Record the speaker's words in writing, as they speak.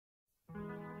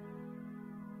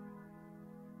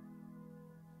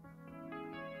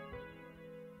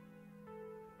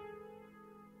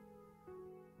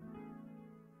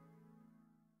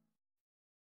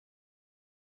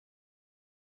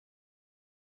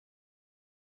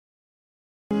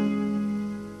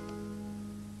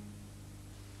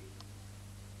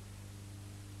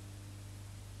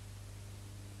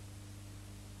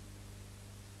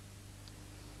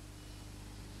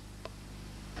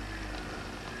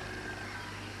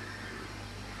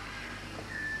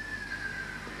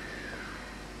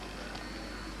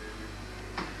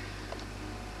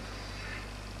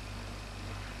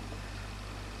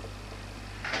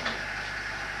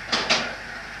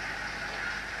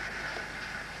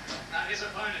his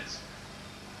opponent.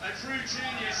 A true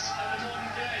genius of the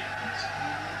modern game.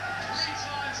 3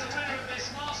 times a winner of this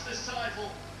Masters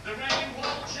title, the reigning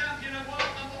world champion and world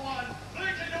 #1,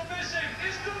 blinking or missing,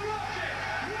 is the Rocket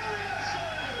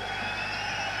Williamson!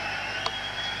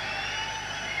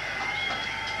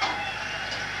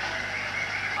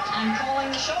 And calling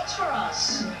the shots for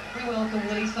us, we welcome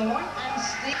Willie Thorne and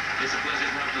Steve. It's a pleasure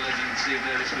to have the legend Steve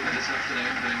Davis with me this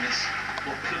afternoon doing this,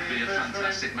 what could be a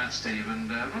fantastic match, Steve,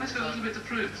 and Ronnie's got a little bit to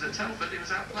prove, because at Telford he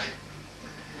was outplayed.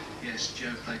 Yes,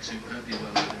 Joe played superbly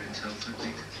well over in Telford.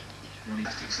 Ronnie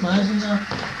Imagine that.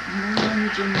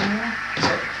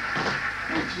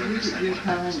 Your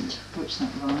parent watched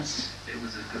that last. It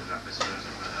was as good an atmosphere as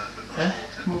I've ever heard, but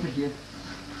Come over here.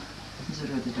 These are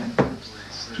all the drink clubs.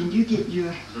 Can you get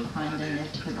your hand in there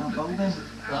to put that bulb in? that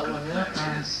one there? He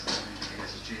is a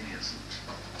genius.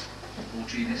 All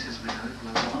geniuses we know,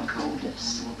 blow hot and cold.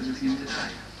 What was it here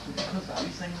today?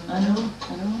 I know.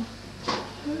 How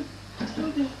are you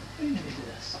going to do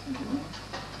this?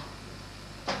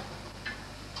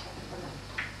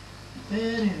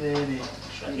 Very, very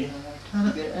tricky. Can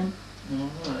I get it in? No,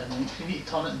 not really. You need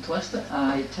to turn it and twist it.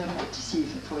 Aye, turn it to see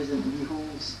if it falls into the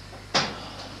holes.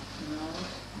 No,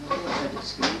 I had it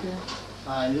screwed in.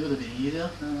 Aye, that would have been easier.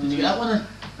 Did you get that one in?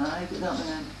 Aye, got that one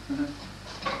in.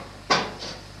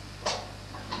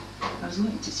 I was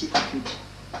looking to see if I could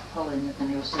pull in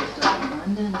and also start my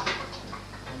hand in. Have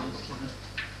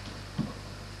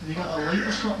you got a light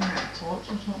or something? A torch or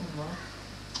something? No?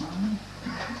 Aye.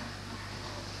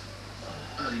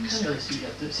 I can't really see what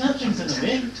you're doing. See, that thing's in the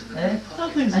way. That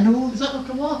thing's... I know. Is that like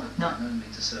a walk? No. No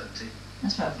means a certainty.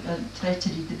 That's what I've tried to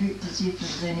read the book to see if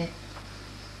there's any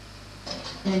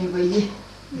way.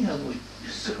 We have like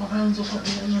super hands or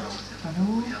something in there. I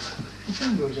know. I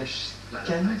think you're just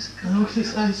skin. I know, because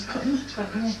it's eyes cutting it. I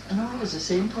know, it was the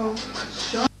same Paul.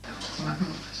 Shut.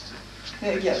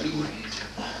 Better get a wee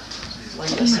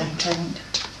light of some kind.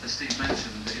 As Steve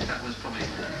mentioned, if that was probably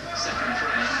second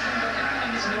try,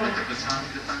 and there's no one at the time,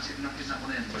 you'd have fancied knocking that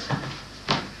one in. But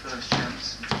first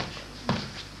chance, an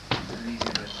easy way to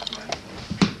play.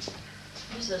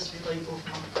 What's this we light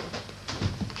open?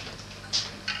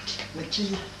 Which is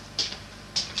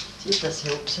see if this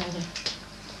helps any.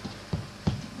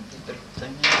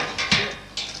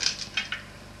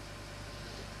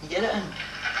 You get it in?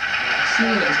 See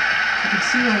it. You can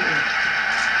see it.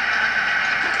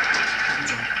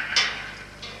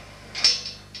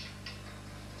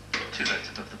 Two legs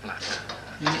above the bladder.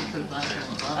 You need to put that on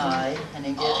the bottom. Aye, and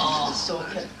then get it into the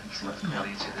socket. How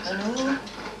easy this I is. know.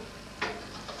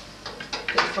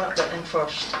 Get the front bit in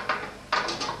first.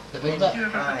 The big bit?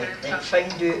 Aye, then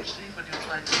find out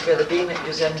where the bayonet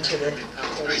goes into the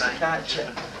holes to catch it.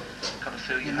 Kind of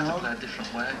feel you have to play a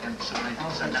different way against somebody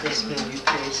I'll so think this way naturally. you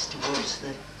press towards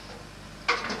the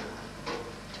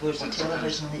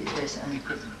television that you press it The in.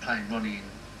 equivalent of playing Ronnie in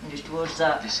And just towards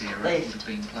that this era would left. have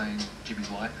been playing Jimmy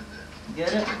White at the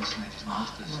Get it? Benson Edges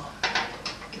Masters.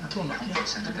 Get the torn up here.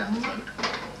 Centre down the road. Or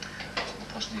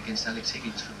possibly against Alex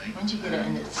Higgins for me. Once you get it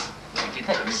in its What you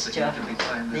didn't know is that you texture, could be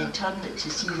playing with then a turn it to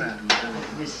see crowd who what were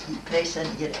it was you press in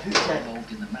to get it hooked in.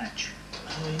 involved in the match.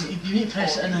 You need to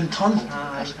press it in and turn. Aye, I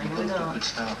Possibly know got a that. good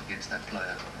start against that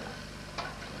player.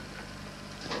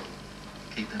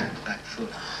 Keep them in the back foot.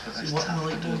 But that's What in the tough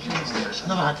light to do bulb against is? the I've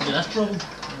never had to do this problem.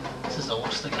 This is the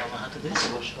worst thing I've ever had to do. That's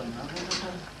the worst one I've ever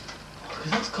done.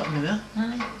 Because that's cutting me there.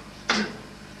 Aye.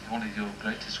 One of your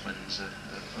greatest wins of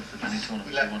the many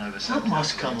tournaments you won over That South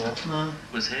must come off now.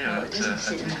 was here Well, it at doesn't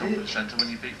sit the in the conference boot. centre when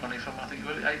you beat Ronnie from, I think you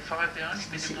were 8-5 behind,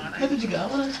 medium How 9-8. did you get that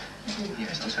one in? I didn't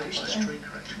Yes, I was helped by a push it in.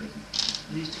 streaker actually,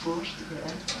 Used force to get in.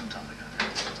 a long time ago.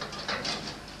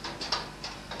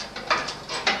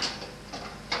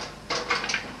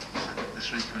 The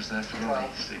streaker was there for Ronnie,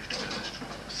 Steve, to go this time.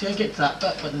 See, I get to that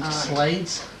bit, but then it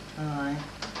slides. Aye.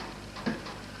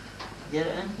 Get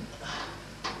it in?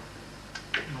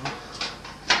 No.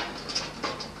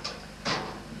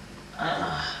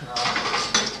 I'm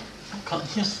cutting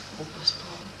here. Focus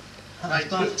ball. That's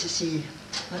bad. Wait to see,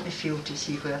 let me feel to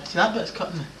see where. See, that bit's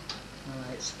cutting me.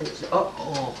 It's the up.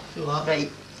 Oh, feel that. Right,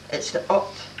 it's the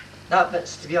up. That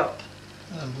bit's to be up.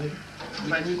 Unbelievable.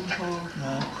 You bleeding for?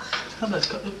 No. That bit's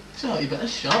cutting. See how you bit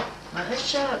is sharp. That is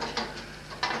sharp.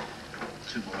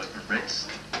 Two more open wrists.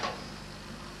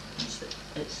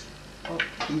 It's up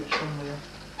here somewhere.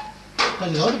 How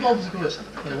did all the bulbs go at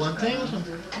one time or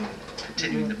something?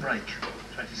 Continuing the break,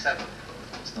 27.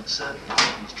 It's not certain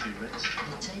these two wrists. The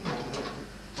time when you get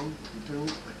the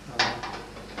broke.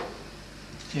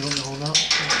 Do you want to hold up?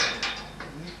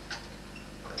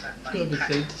 But that It's got to be main side to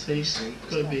pattern, you side. see, It's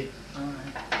got to be.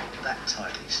 Aye. that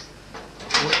tight is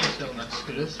what's still next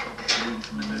screws?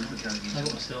 From the movement going I into got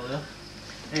it. one still there.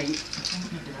 Right, I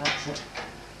think maybe that's it.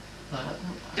 Right.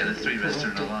 Yeah, the three reds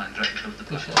are in a line, direct above the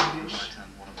black Push on it. the right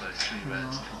hand, one of those three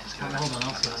reds. Just go Hold left on,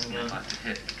 I'll and see if I that's can the one get I'd like to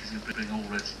hit, because you'll bring all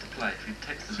reds into play. If you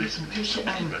take the So you risk can and push hit it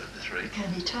one in. red of the three,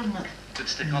 Can you turn it? could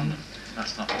stick on them.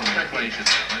 That's not one of the equations,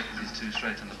 right? Because he's too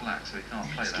straight on the black, so he can't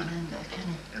play It's that. going in there, can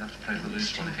you? You'll have to play the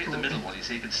loose one. If you hit the middle one, you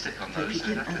see, he could stick on But those, if so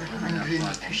you he'd get have to another put on the hand room,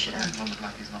 outside one. push it But in. on the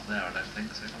black, he's not there, I don't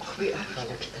think, so he'll have to Wait, play have the a loose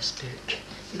look one. at this book.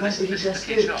 You So want to read this is this the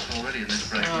key book? shot already in this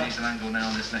break. He needs an angle now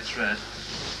on this next red.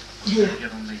 Yeah. Get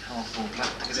on the half ball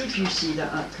black to get See if it. you see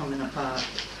that coming apart.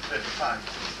 35.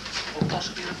 Or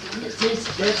possibly the blue. It says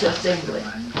there's your assembly.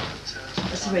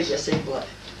 That's the way you Sometimes assemble it.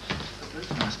 the blue's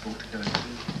a nice ball to go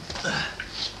into.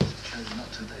 Chose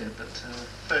not to there, but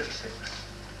 36.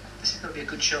 This is going to be a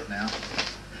good shot now.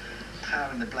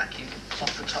 Powering the black in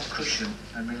off the top cushion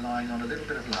and relying on a little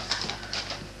bit of luck.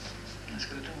 It's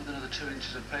going to do with another 2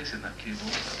 inches of pace in that cue ball.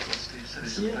 That's what Steve said.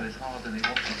 He's Yeah. played it harder than he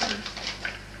wanted to.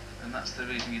 And that's the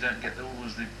reason you don't get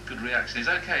always the good reaction. He's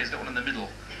okay, he's got one in the middle.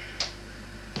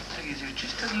 The thing is, you're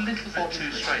just a little bit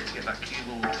too straight to get that cue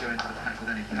ball to go into the pack with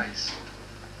any pace.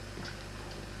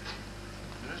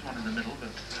 There is one in the middle, but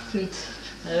Dude,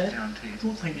 guaranteed. I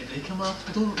don't think it did come off.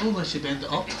 I don't unless you bend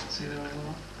it up. You can see that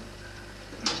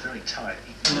it's very tight.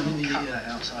 He And I can mean, cut the, that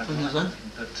outside when line, it's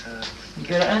in. but You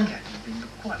get it in? yeah, you've been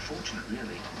quite fortunate,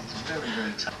 really. It's very,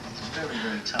 very tight. It's very,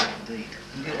 very tight indeed.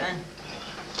 You get it in. It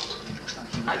looks like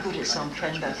you would I have got to it play some the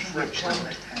kind of French French with hand.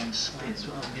 left-hand spin. That's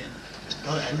what I'm getting.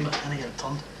 Got it in, but I get it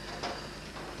turned.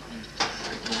 I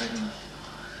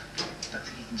don't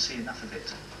think you can see enough of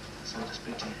it. So I'll just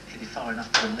be to hit it far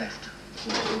enough to the left.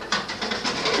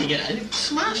 You get it in,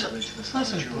 smash it. Way to the That's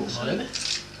side a of broken yours. already.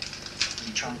 Does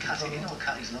he try and cut it in or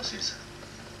cut his losses?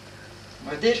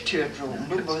 Well, there's two are broken.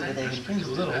 Don't bother them. Springs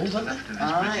a little old, isn't it?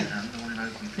 Aye.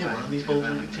 Yeah, one of these balls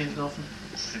will be changed often.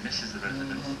 If he misses the red in the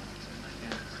middle.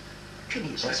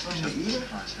 Couldn't eat this one with either.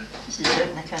 Right, This is it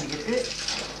and I can't get it out.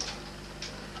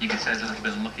 you could say it's a little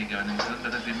bit unlucky going into them,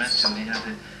 but as we mentioned, he had a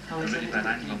really bad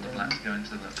angle on the black to go into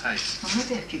them at pace. Well,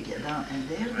 maybe I could get that in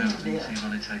there. Rather Then than better. see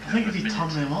Ronnie take I think over if you minutes turn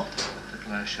them up, to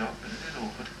play a shot, but it is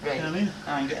awkward. Right. you know what I mean?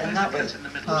 Aye, get in There's that the way. cut in the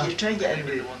middle. You try and get in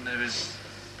Maybe the there. one there is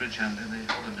Bridgehand in the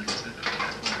other middle. So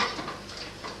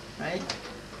Right?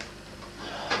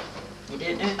 You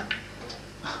did it now?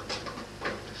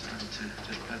 just trying to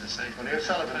play the safe. Well, here's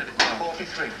Sullivan, Played it well.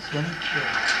 43. Skinny.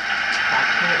 Back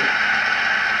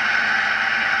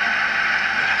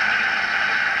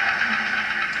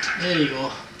there you go.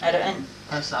 Had it in.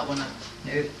 That's that one. No.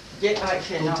 Get back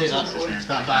here Don't now. take that. Someone.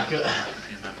 Stand back out. A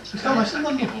few moments It's ago. almost in That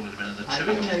them. cue ball would have been another I 2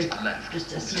 don't inches to know. the left. Just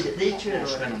to see that they two are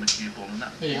Spin on alright. the cue ball, and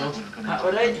that There you ball go. would have gone That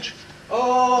into the alright? bunch.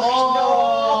 Oh,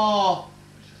 Oh!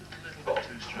 Which is a little bit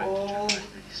too straight Oh. to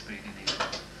generate the speed he needs. no.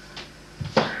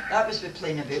 That was with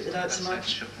playing about with that That's so a nice much.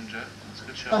 shot from Joe. That's a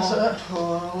good shot. That's it.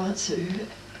 Oh, that's it.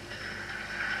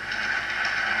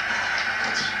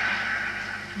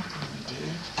 What are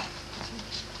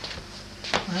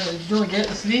we doing? You don't get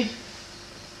the three.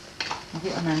 I'm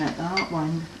getting in at that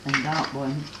one and that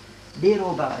one. They're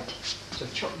all bad. So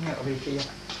chuck me out away for you.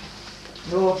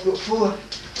 No, I've got 4.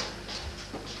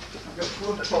 I've got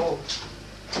 4 tall.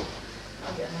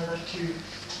 I'll get another 2.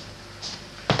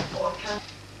 Oh, I can't.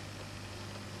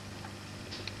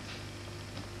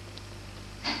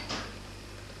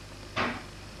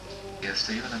 Yeah,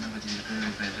 Steve, I don't know whether you agree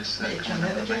with me. Just Right, comment come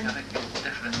on out the again. I think you're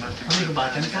definitely the most I need to go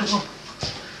back in, can't I?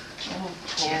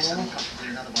 Yes, and possibly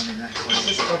another one in that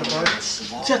This is for the birds.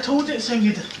 See, I told you it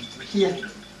sounded good. Here.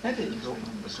 Maybe it's broken.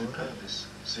 superb this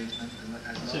season. And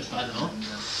as It's last bad enough.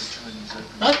 season, the Chinese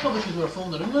Open. That's probably because we were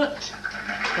phoning the room with it.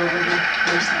 Probably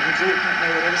wasting the broke, not the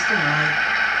rest of them.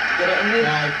 Get it in there?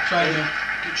 Aye, try it.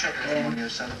 Good shot there from Ronnie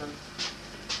O'Sullivan.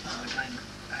 Again,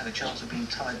 had a chance of being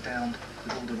tied down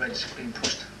with all the reds being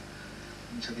pushed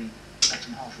into the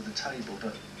bottom half of the table,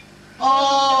 but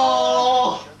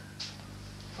Oh!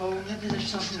 Oh, maybe there's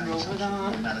something retained wrong some with sort of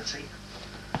that. normality.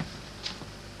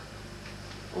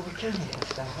 Oh, we can't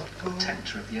have that. Oh.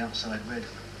 Tempter of the outside red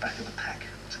back of the pack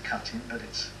to cut in, but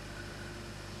it's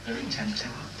very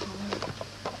tempting.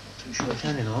 Too short.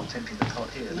 Can you not? Tempting the pot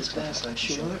here. That's Looks like a bad,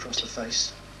 safety sure. shot across the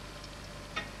face.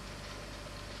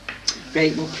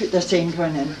 Right, we'll put this end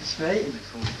one in, right?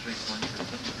 43 points. The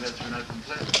reds are an open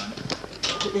play at the moment.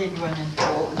 Put the end one in,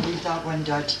 Paul, and leave that one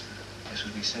dead. Yes,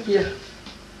 as we said. Here.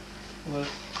 Well,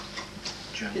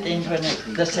 Joe Put the end one at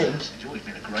improved this players. end. He's always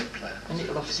been a great player. I need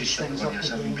to lift This is these shot things that Ronnie up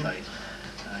O'Sullivan again. played.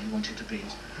 you want it to be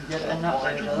Get it in that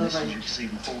way, wider the on other this, as way. you can see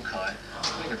from Hawkeye.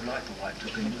 We'd have liked the white to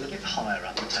have been a little bit higher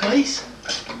up the table. Twice?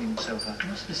 Perhaps giving himself a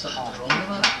Must be something half wrong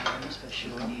with that.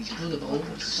 it would be easy for Would the have ball to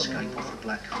always escape something off the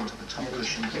black onto the top Yeah,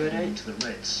 cushion you alright? into the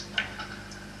reds.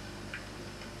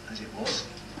 As it was.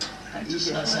 And it's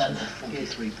Easy. a That's size it. of a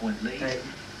 43-point lead. Right.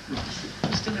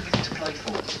 There's still everything to play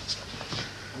for. All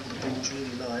the ball's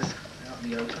really live out in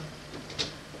the open.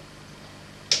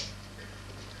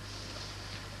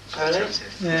 Alright?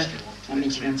 Yeah. I mean,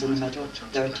 Three into the times middle. touch on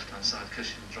the Down. left-hand side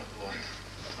cushion, drop the white.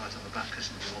 Right on the back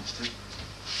cushion if he wants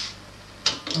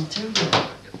to. Until you Get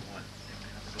the white.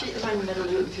 take the one in the middle out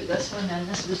and put this one in.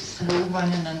 This was the low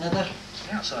one and another.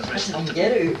 The outside This red's is not can a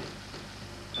get out.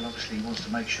 but obviously he wants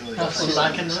to make sure he That's plays the it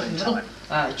back at in the the same middle. time.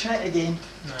 Aye, try it again.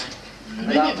 Right. And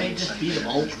I think that it may being just said, be the it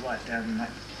ball. goes right down in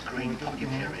that green pocket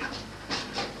area.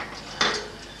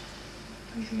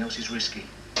 Anything else is risky.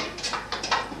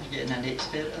 You're getting an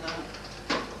expert at that.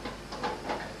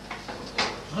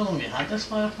 How long have you had this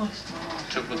fireplace?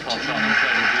 Took the pot on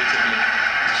incredibly beautifully.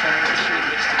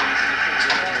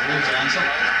 What's the answer?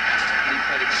 He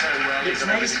played it so well. It's He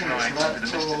got nice everything when it's right. not If he'd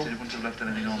have missed tall. it, he wouldn't have left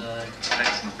anything on.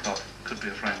 Excellent pot. Could be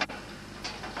a frame.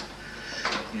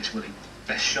 Yes, Willie.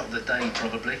 Best shot of the day,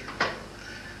 probably.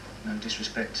 No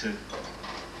disrespect to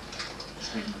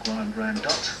Stephen Maguire and Graham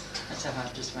Dott. That's how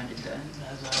I just went it down.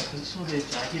 Because it's so very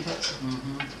draggy bits.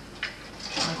 Mm-hmm.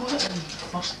 I got it in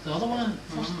first, the other one,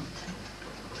 first.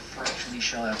 Fractionally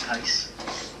shy of pace.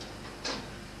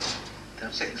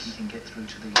 Don't think he can get through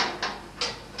to the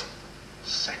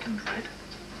second red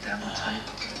down the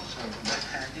table. So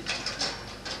left-handed,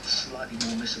 slightly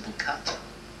more missable cut.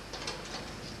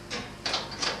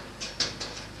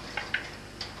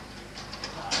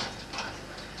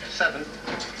 Seven.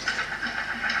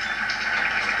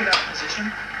 Good out position.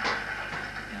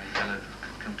 Yeah, yellow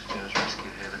could come to Joe's rescue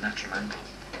here, the natural angle.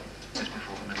 Just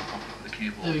before the middle pocket with the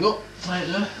cue ball. There we go, right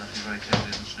there. He's very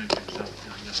carefully and snooped himself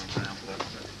behind yellow and brown for the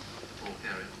ball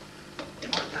area. He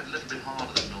might have played a little bit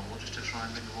harder than normal just to try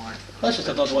and bring the white. That's just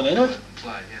another one anyway.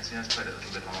 Play, yes, he has played it a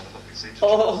little bit harder. Look, you see, just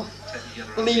Oh, take the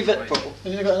yellow leave out of it, the way. Paul.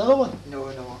 Have you got another one? No,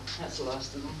 no, that's the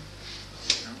last of them.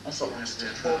 No? That's the last.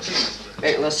 Yes, yes,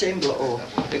 Right, we'll assemble it all,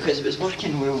 because it was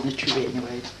working well on the tree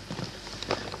anyway.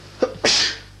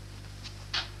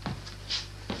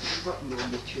 It's working well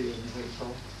on the tree anyway,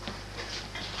 Paul.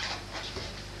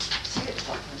 See it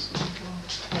up,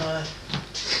 Aye.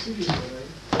 see it alright.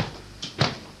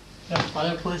 Yeah,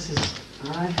 fireplaces.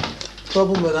 Aye,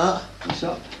 Problem with that, What's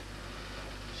up?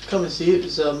 come and see it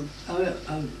was Okay.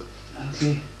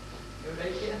 you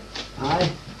right here? Aye.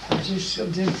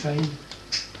 I'm doing fine.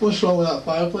 what's wrong with that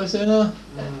fireplace there now?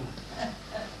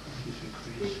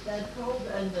 That Paul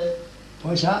and the,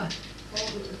 What's that? Paul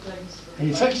with the things. Have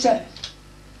you fixed it?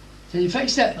 Have you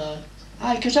fixed it? Aye.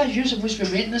 Aye, because that's you supposed to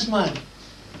be maintenance man.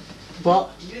 But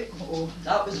Oh,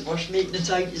 that was the worst maintenance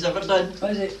he's ever done.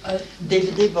 What is it?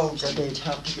 DVD bulbs are dead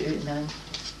hard to get out now.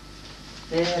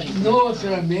 There. No, if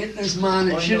you're a maintenance man,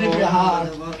 it Oh, shouldn't no, be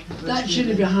hard. no, it That was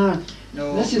shouldn't be really- hard.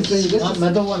 No. This is the thing, that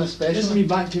middle one this is especially. me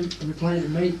back to replying to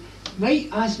Mike. Mike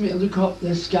asked me to look up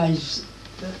this guy's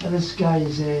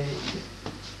name.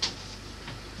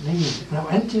 And I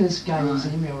went into this guy's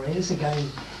email, right? It's a guy who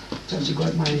actually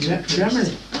got married in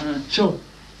Germany. So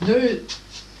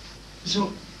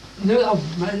now that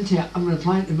I've went into it, I'm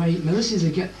replying to Mike. Now this is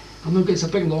it's a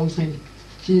big long thing.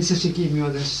 She insisted gave me all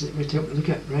this that we took a look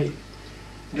at, right?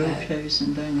 Your house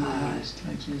and down your Aye. house,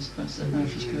 like you discussed it now,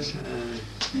 she's good.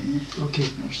 Yeah. Okay.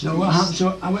 So what happened?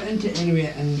 So I went into it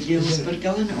anyway, and Gills for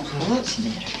gulling it, oh, what's in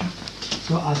there?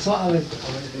 so I thought I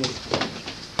would.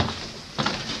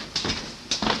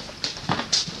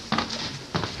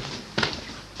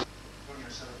 Ronnie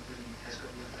O'Sullivan has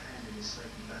got the upper hand in this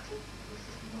safety battle with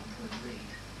a 51-point lead.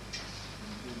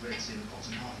 And Blue Reds in the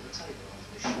bottom half of the table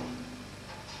after this shot.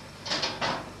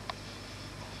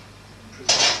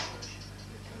 Improved situation as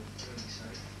they go very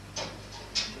safe.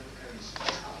 Joko's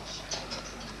task of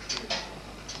trying to clear the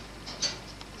ball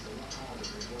is a lot harder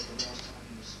than it was the last time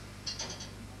he was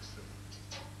amongst them.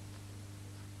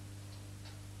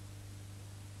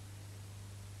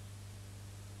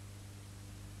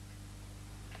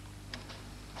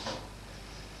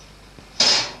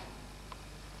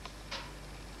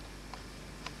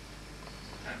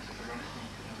 Thanks for running. I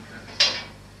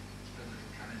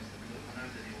know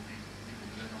that he will be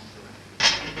going on for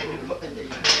it.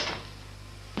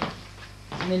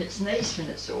 I mean, it's nice when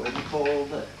it's all in Paul,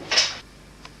 but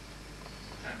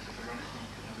Thanks for running.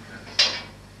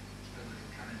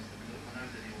 I know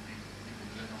that he will be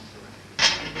going on for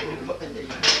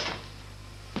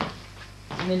it.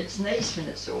 I mean, it's nice when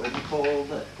it's all in Paul,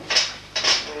 but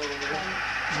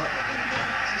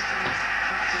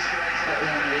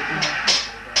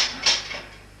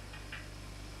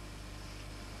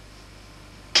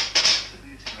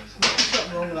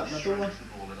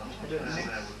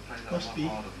must be.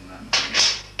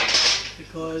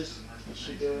 Because What's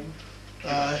she doing?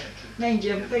 mind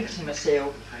you, I'm thinking to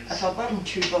myself, if I burn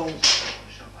 2 balls,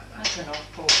 that's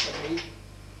enough pot for me.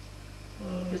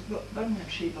 Because burning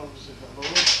 3 balls is a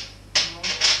lot.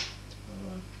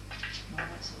 No,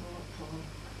 that's a lot for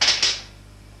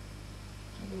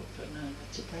a lot for now,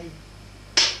 that's a time.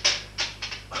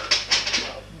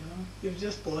 you've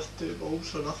just lost 2 balls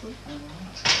for nothing. I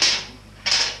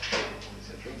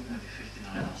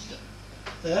know.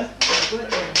 Yeah? I got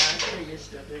there nicely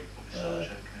yesterday. Coming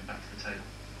back to the table.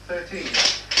 13. In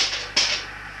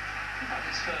fact,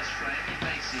 his first frame, he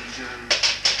may see Joe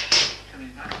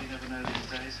coming back, you never know these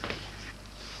days.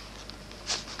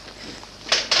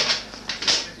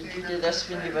 Did you do this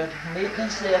when you were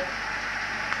maintenance there?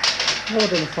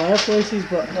 Not in the fireplaces,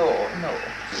 but No.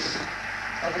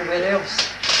 Everywhere else.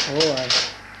 oh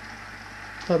I've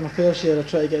had my fair share of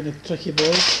trying to get in the tricky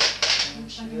balls.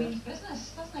 Looks like he means business,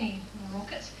 doesn't he, on the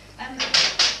rockets?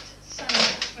 Some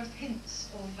first hints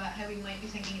of how he might be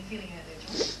thinking and feeling out there,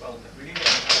 John.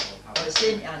 I was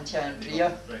saying to Auntie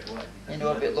Andrea, you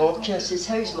know, about Lockie. I says,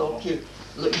 how's Lockie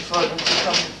looking for him to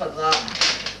come for that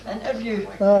interview?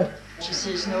 Aye. She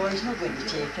says, no, he's not going to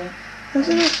take it.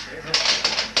 Isn't it?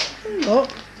 No. I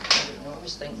don't know, I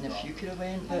was thinking if you could have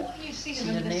went, Well, but what you've seen see,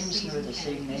 him your in this name's season, not the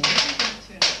same name.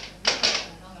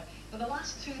 But the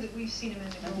last 2 that we've seen him in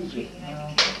the How Gold did you, Green United no,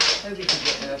 Kingdom. how did you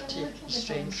get there to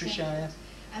Stranfordshire?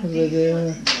 And Is they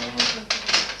it,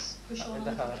 push That on. would be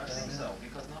hard, I think eh? so,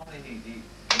 because normally he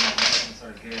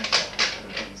sort of gearing up for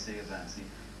the BBC events.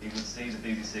 He would see the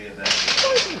BBC events.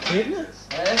 Why is he not taking it?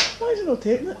 Eh? Why is he not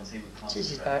taking it? Once he would Says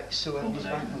his concentrate back sore and he's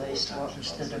wanting less to work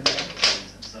instead of me.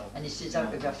 himself. And he says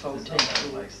that would be a full-time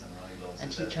job.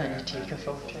 And he can't take a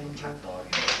full-time job.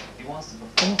 He wants to I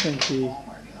don't think he...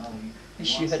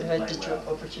 Wish you had had the job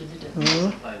opportunity.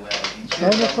 No. play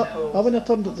well. I wouldn't have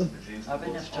turned it then. I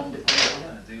wouldn't have turned it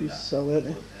down. He's so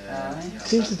isn't he? Aye.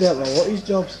 Seems to do it with a lot of his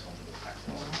jobs.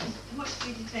 How much do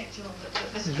you detect, John, that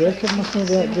this His record must not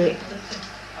be that great.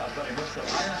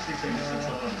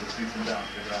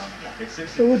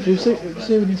 So what did you say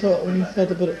when you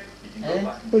heard about it? Eh?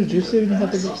 What did you say when you heard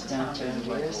about Six it? down to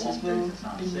Andrea says, well, been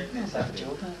not that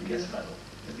job, haven't you?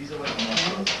 If he's away from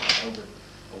us over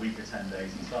a week or 10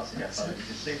 days, he starts to get better.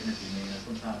 Because even if you mean that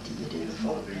sometimes he doesn't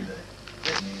want to be there.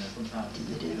 Sometimes he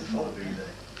doesn't want to be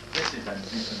there. This event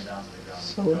suits him down to the ground.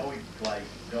 So- Go, he can play,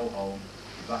 go home,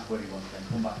 be back where he wants, then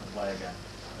come back and play again.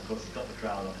 And of course, he's got the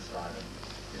crowd on his side. And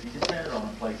if he can turn it on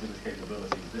and play to his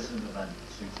capabilities, this is an event that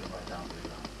suits him right down to the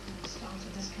ground.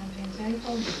 Started this campaign very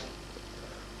boldly.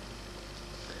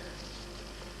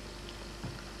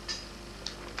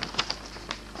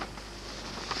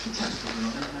 Tactical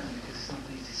run, isn't it? Because it's not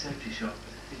an easy safety shot.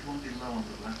 It won't be low on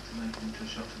the black to make it into a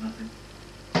shot to nothing.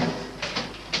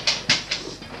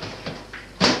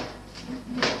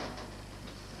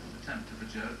 Attempt of a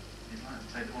joke. You'd like to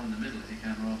take the one in the middle if you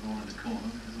can, rather than one in the corner,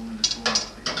 because the one in the corner is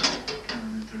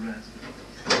coming into red.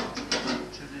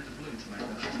 Too near the blue to make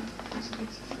that a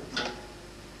possibility.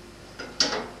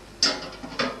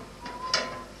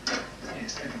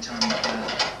 Yes, every time you allow a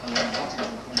hot into a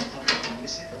corner pocket, you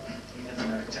miss it. You never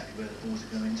know exactly where the balls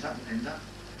are going to end up.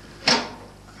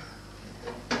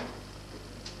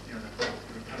 You know, the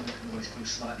opponent can always feel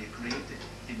slightly aggrieved that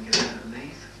he didn't get a better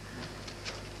lead.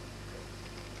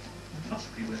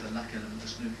 Possibly where the luck element of the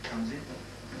snooker comes in.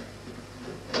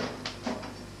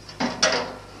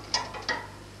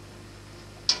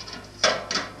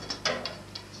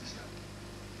 Just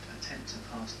attempt to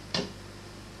pass into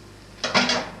the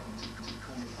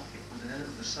corner pocket with an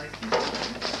element of safety.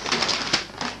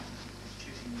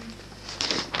 Shooting the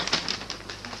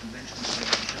conventional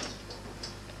safety shot.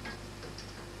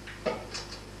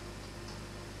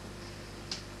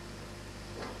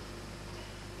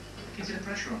 Keeps the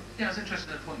pressure on. Yeah, I was interested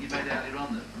in the point you made earlier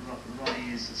on that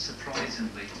Ronnie is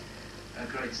surprisingly a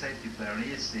great safety player, and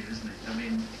he is, Steve, isn't he? I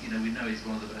mean, you know, we know he's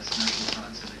one of the best national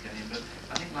talents in the game, but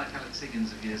I think like Alex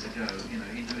Higgins of years ago, you know,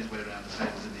 he knew his way around the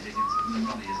table, didn't he, Higgins? And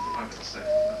Ronnie is a fabulous safety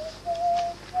player.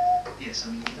 Yes,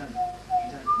 I mean, you don't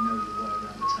know your way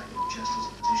around the table just as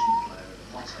a positional player at the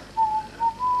bottom.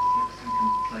 If you can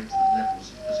play to the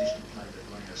levels of positional play that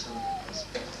Ronnie O'Sullivan does,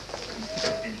 you can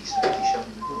get any safety shot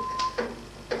in the book.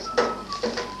 Sometimes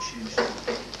you choose to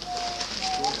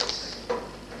employ that safety.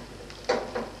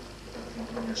 I think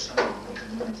Ronnie O'Sullivan was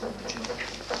amazing on the job.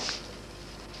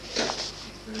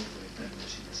 He's very, very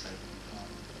dangerous in the safety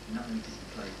department. Not only does he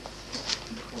play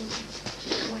good quality,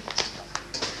 weight.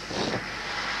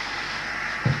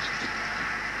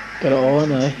 Got it all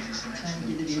in, eh? Some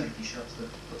excellent safety shots that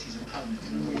put his opponent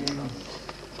in a weird trouble.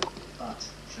 But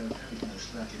showed very no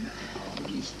slouch in that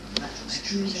department, and that's an extra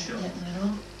sure. Use it, Sure. getting it on.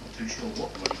 Not too sure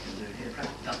what you can do here.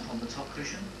 Perhaps damp on the top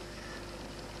cushion,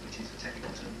 which is the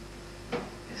technical term.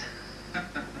 Yes,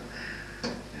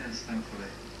 yes, thankfully.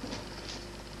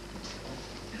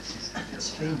 Yes, It's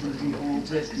fine to rehold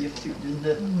after your foot in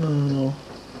the... No.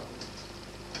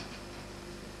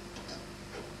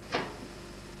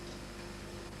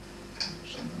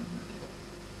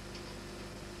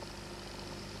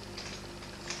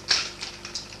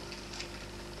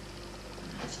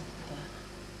 That's up there.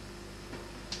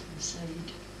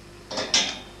 Inside.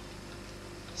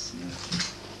 See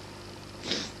it.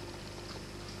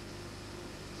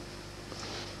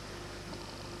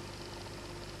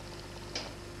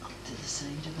 Up to the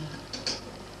side of it.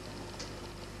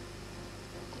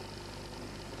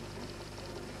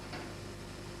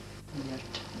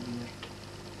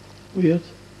 Weird.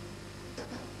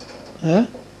 Huh?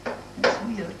 It's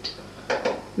weird.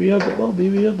 Weird, it will be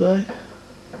weird, aye.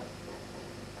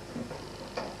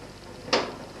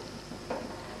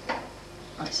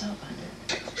 That's up, isn't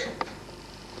it?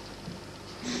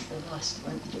 The last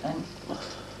one to get in.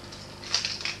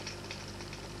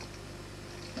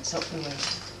 It's up the way.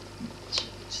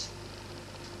 Jeez.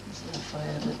 Is there a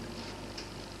fire that...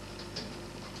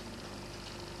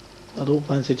 I don't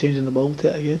fancy changing the bulb to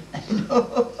it again.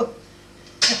 Oh,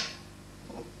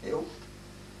 hell.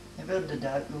 Where did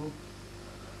that go?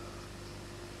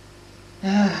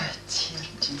 Ah, dear,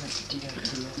 dear, dear, dear,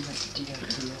 dear, dear,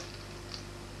 dear.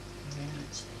 Where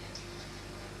it's there.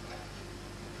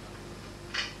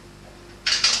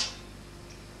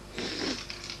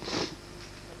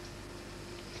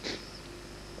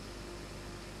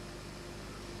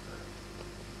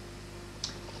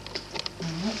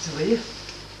 That's away.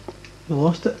 You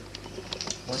lost it?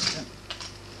 Lost it.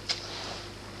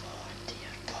 Oh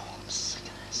dear God, I'm sick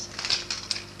of this.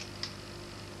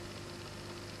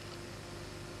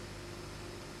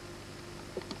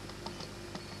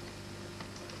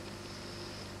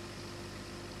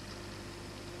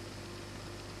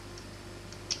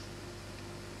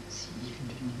 See even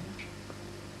down there.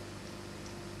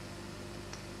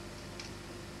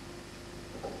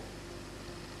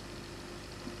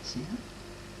 See it?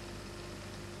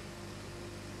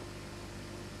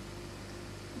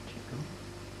 Where'd you go?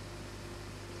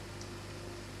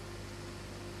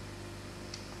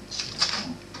 See it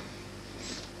go?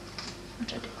 Where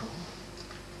did it go?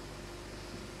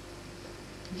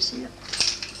 You see it?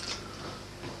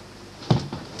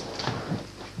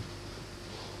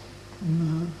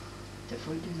 No. Did it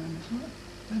fall down on the floor?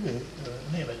 Maybe,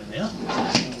 maybe in there. No,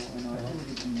 I don't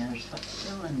think in there. It's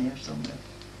still in there somewhere.